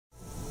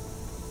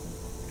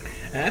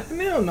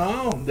Afternoon,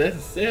 all. This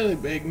is Silly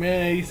Big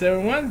Man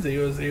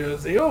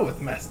 871000 with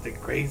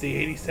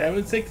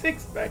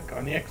mastercrazy8766 back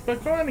on the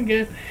Xbox One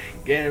again.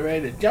 Getting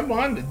ready to jump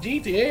on the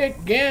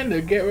GTA again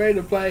to get ready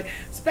to play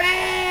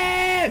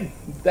Spin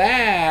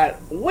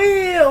That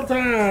Wheel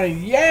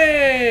Time.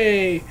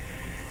 Yay!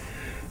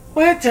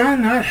 Which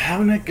I'm not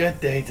having a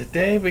good day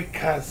today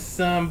because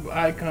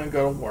I couldn't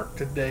go to work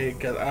today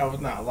because I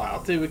was not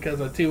allowed to because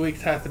the 2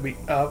 weeks has to be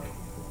up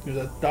to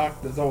the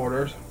doctor's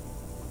orders.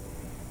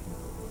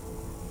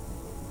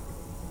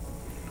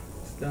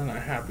 Still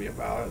not happy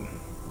about it.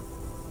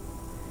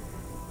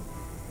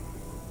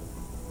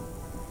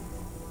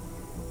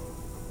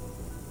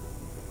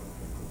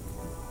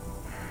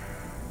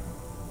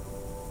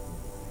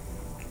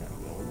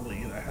 Can't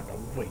believe I had to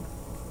wait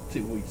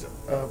 2 weeks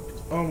up.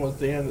 It's almost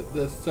the end of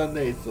this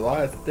Sunday. It's the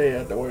last day I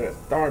have to wear this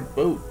darn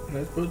boot. And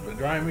this boot's been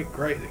driving me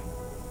crazy.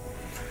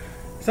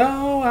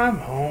 So I'm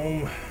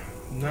home.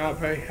 Not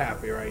very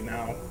happy right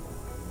now.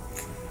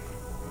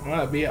 I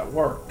want to be at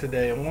work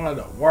today. I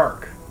wanted to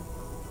work.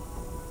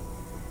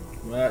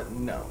 But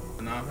no,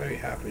 I'm not very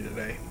happy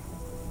today.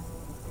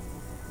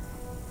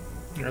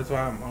 That's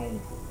why I'm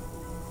home.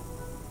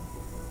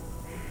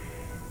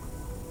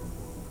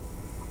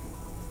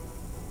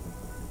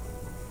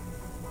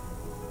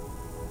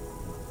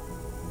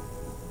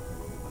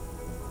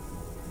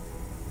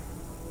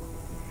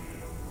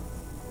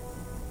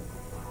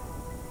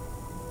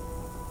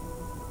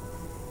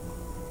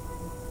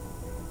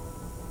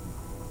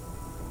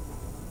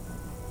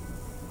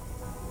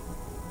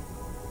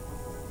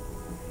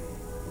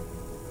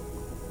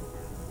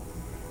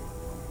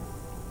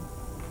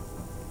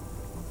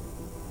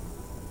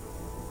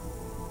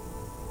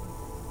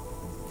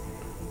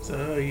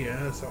 So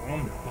yeah, so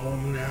I'm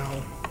home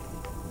now.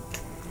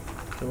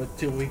 So with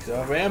 2 weeks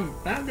off, I'm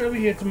not gonna be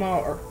here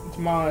tomorrow.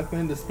 Tomorrow I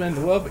plan to spend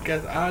the well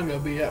because I'm gonna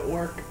be at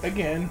work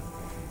again.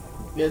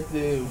 Get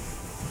to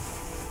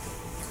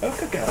a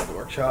cookout at the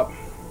workshop,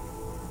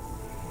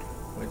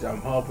 which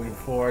I'm hoping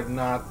for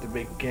not to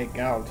be kicked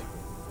out.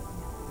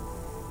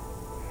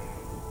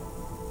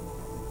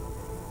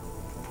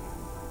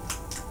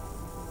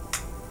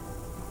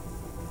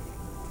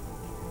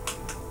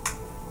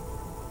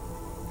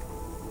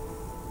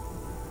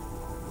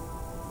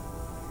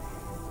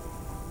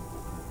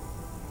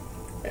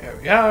 There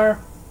we are.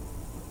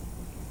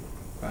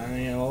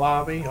 Finally in the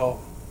lobby,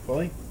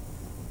 hopefully.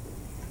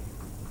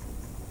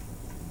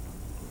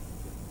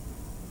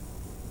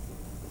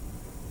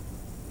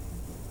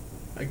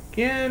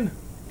 Again?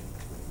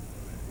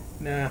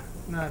 Nah,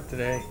 not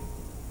today.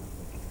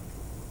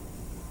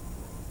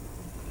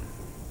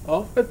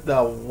 Over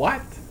the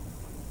what?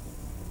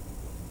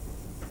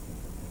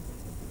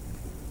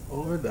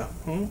 Over the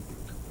who?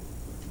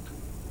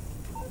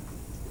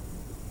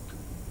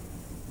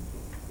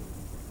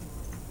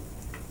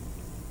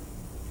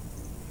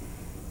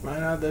 Right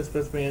now, there's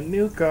supposed to be a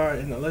new car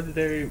in the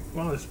legendary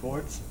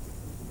motorsports.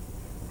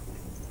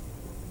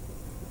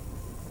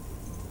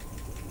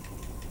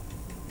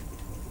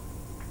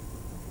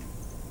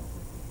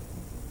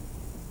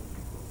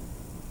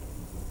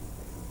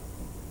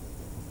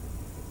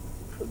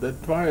 The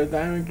Florida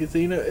Diamond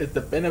Casino is the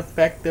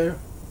benefactor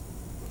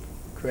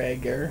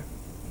Krager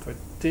for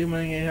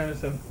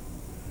 $2,800,000.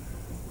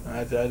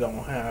 I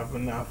don't have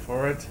enough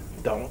for it.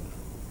 Don't.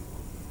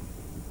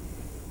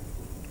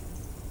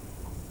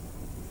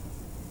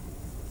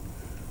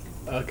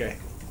 Okay.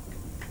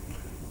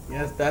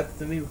 Yes, that's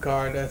the new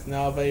card that's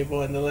now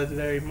available in the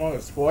Legendary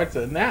Motorsports.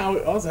 And now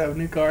we also have a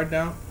new card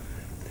now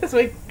this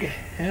week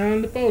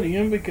on the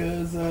podium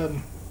because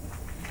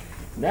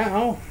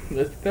now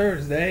it's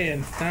Thursday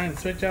and it's time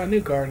to switch out a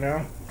new card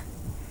now.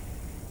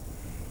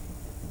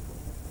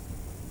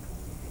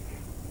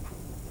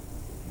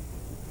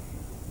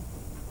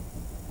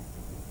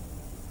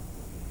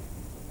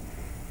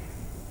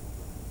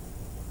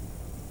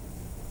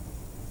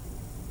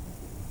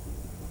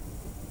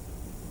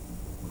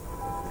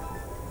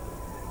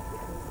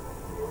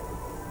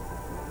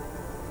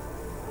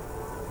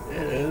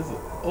 It is.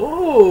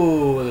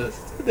 Oh,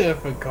 that's a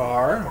different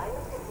car.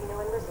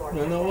 I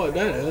don't know what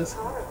that is.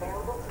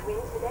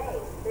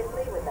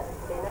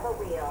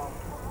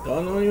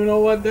 Don't even know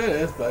what that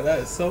is, but that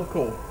is so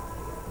cool.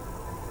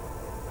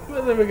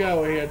 What do we got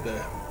over here at the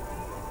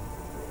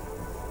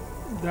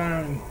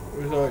Diamond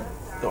Resort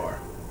store?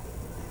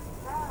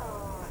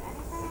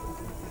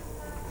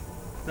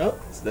 Nope,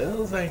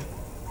 still the same.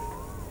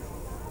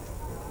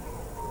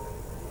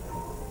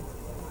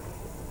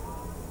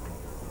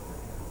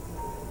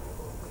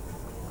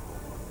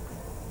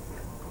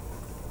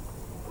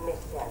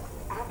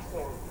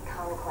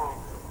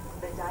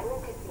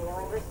 Diamond Casino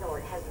and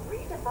Resort has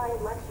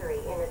redefined luxury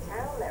in a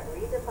town that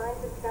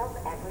redefines itself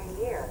every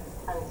year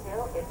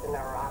until it's an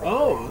erotic.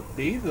 Oh,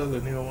 these are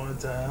the new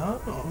ones. Oh,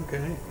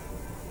 okay.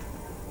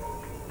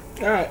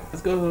 Alright,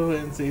 let's go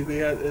and see if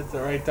it's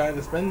the right time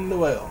to spin the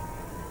wheel.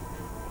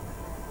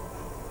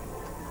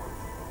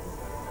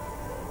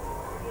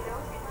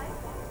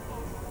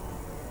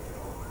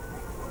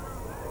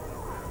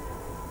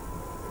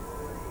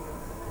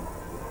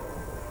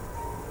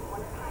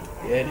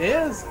 It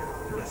is.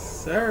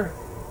 Yes, sir.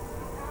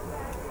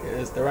 It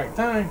is the right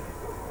time.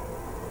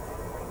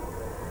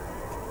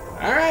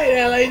 Alright,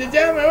 now, ladies and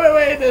gentlemen, we're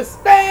ready to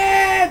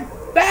spin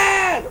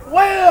that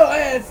wheel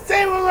and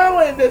see what we're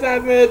winning this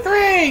afternoon.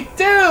 3,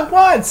 2,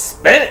 1,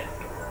 spin it!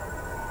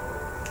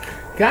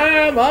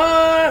 Come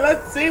on,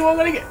 let's see what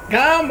we're gonna get.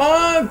 Come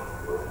on!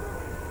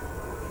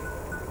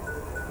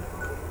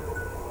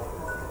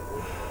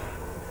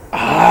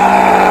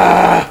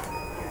 Ah!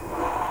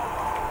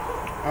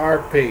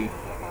 RP.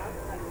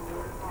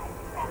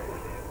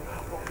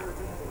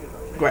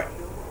 Great.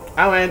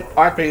 I win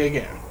RP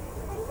again.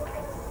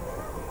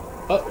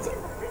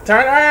 Oh,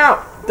 turn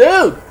around!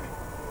 Dude!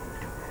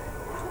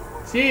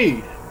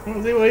 Gee.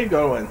 Let's see where he's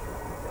going.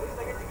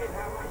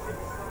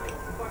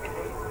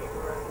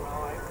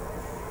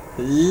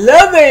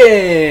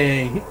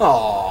 Loving!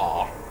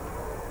 Aww.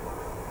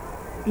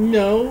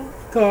 No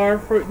car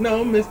for,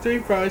 no mystery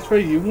prize for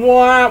you.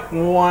 Wah,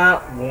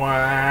 wah,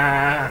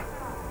 wah.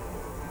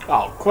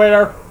 Oh,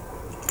 quitter.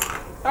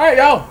 Alright,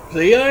 y'all.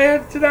 See you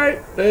later tonight.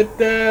 But,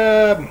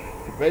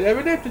 whatever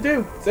it is to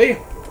do. See ya.